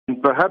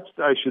Perhaps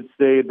I should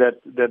say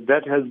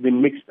that has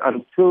been mixed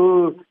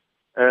until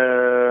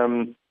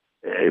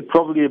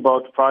probably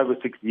about 5 or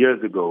 6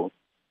 years ago,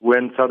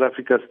 when South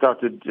Africa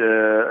started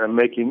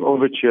making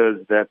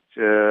overtures that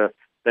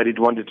it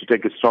wanted to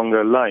take a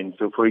stronger line.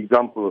 So, for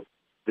example,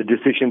 the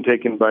decision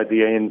taken by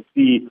the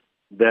ANC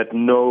that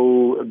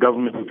no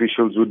government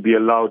officials would be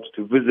allowed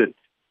to visit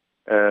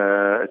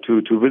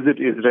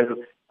Israel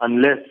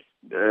unless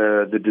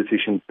the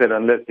decision said,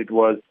 unless it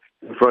was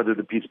to further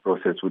the peace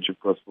process, which of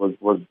course was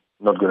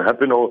not going to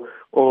happen, or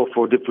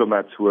for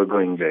diplomats who were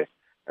going there.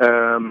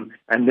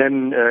 And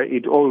then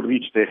it all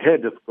reached a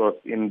head, of course,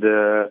 in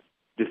the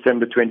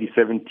December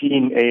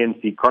 2017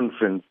 ANC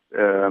conference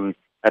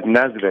at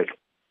Nasrec,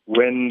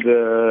 when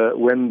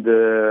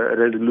the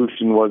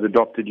resolution was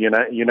adopted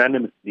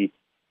unanimously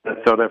that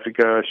South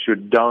Africa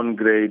should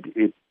downgrade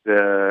its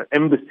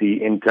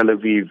embassy in Tel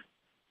Aviv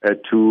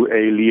to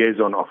a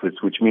liaison office,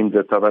 which means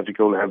that South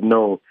Africa will have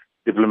no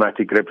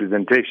diplomatic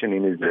representation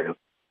in Israel.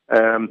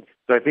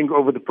 So I think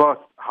over the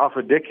past half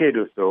a decade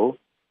or so,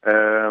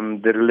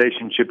 the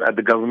relationship at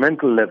the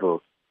governmental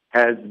level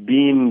has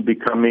been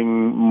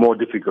becoming more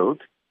difficult.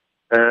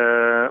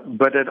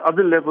 But at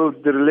other levels,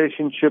 the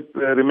relationship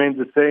remains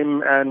the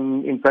same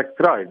and, in fact,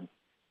 thrives.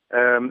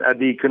 At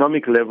the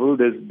economic level,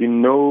 there's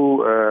been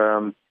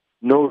no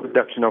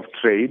reduction of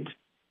trade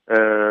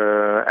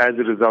as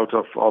a result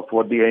of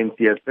what the ANC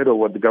has said or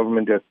what the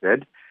government has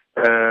said.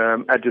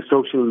 At the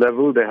social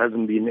level, there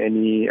hasn't been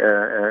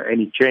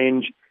any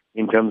change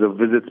in terms of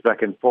visits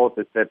back and forth,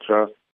 etc.